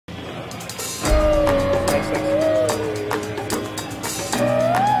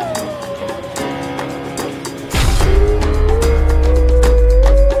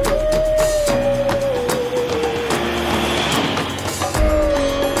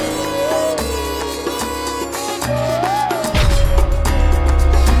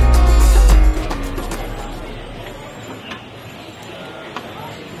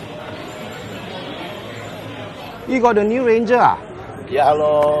You got the new Ranger ah? Yeah,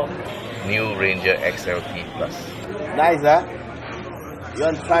 hello. New Ranger XLT Plus. Nice, huh? You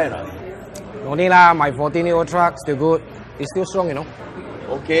want to try or not? No need lah, my 14-year-old truck still good. It's still strong, you know.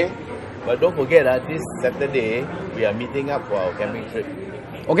 Okay. But don't forget, this Saturday, we are meeting up for our camping trip.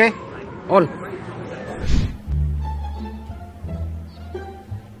 Okay, on.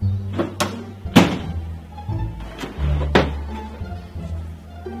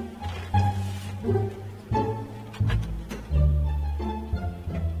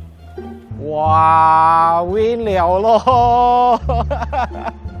 Wow, win Liao lo!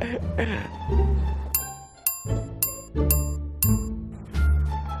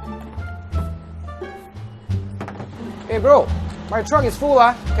 Hey bro, my truck is full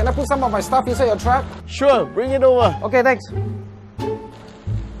ah. Can I put some of my stuff inside your truck? Sure, bring it over. Okay, thanks.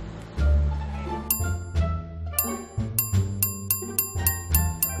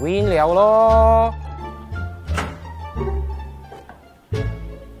 Win Liao lo!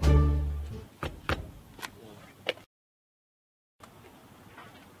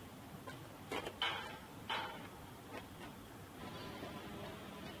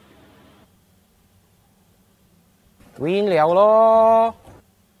 Win Liao lo!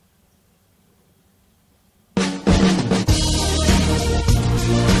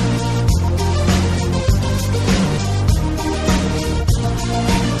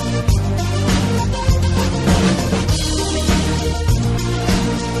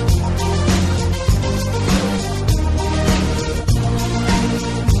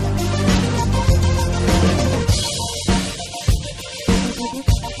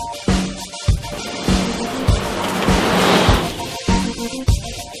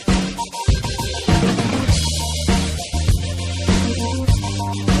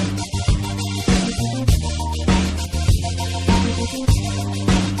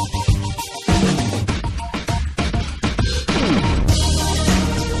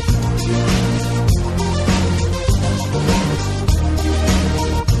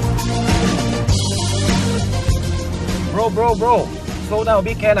 Bro, slow down a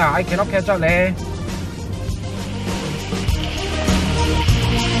bit can ah? I cannot catch up leh.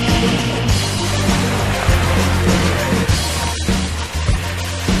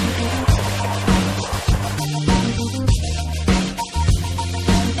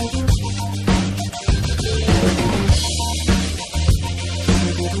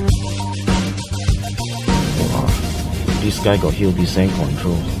 This guy got hill descent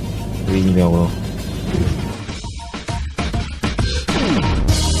control. Win Liao lo.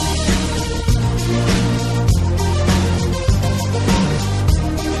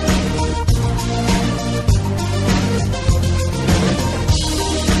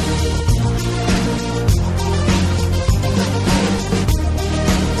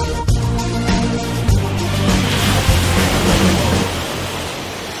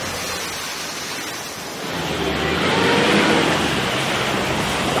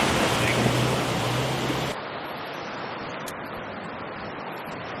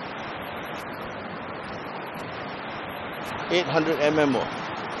 $800 more.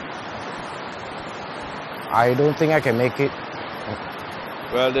 I don't think I can make it.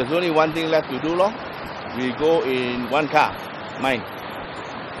 Well, there's only one thing left to do, lor. We go in one car, mine.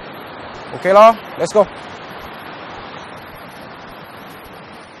 Okay lo, let's go.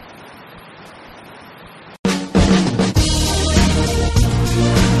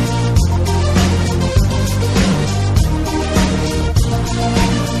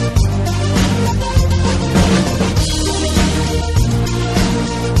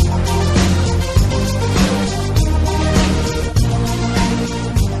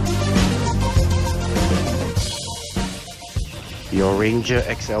 Your Ranger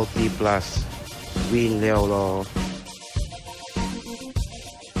XLT Plus. Win Liao lo.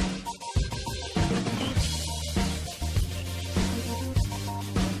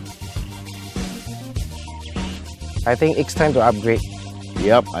 I think it's time to upgrade.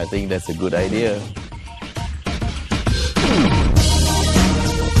 Yep, I think that's a good idea.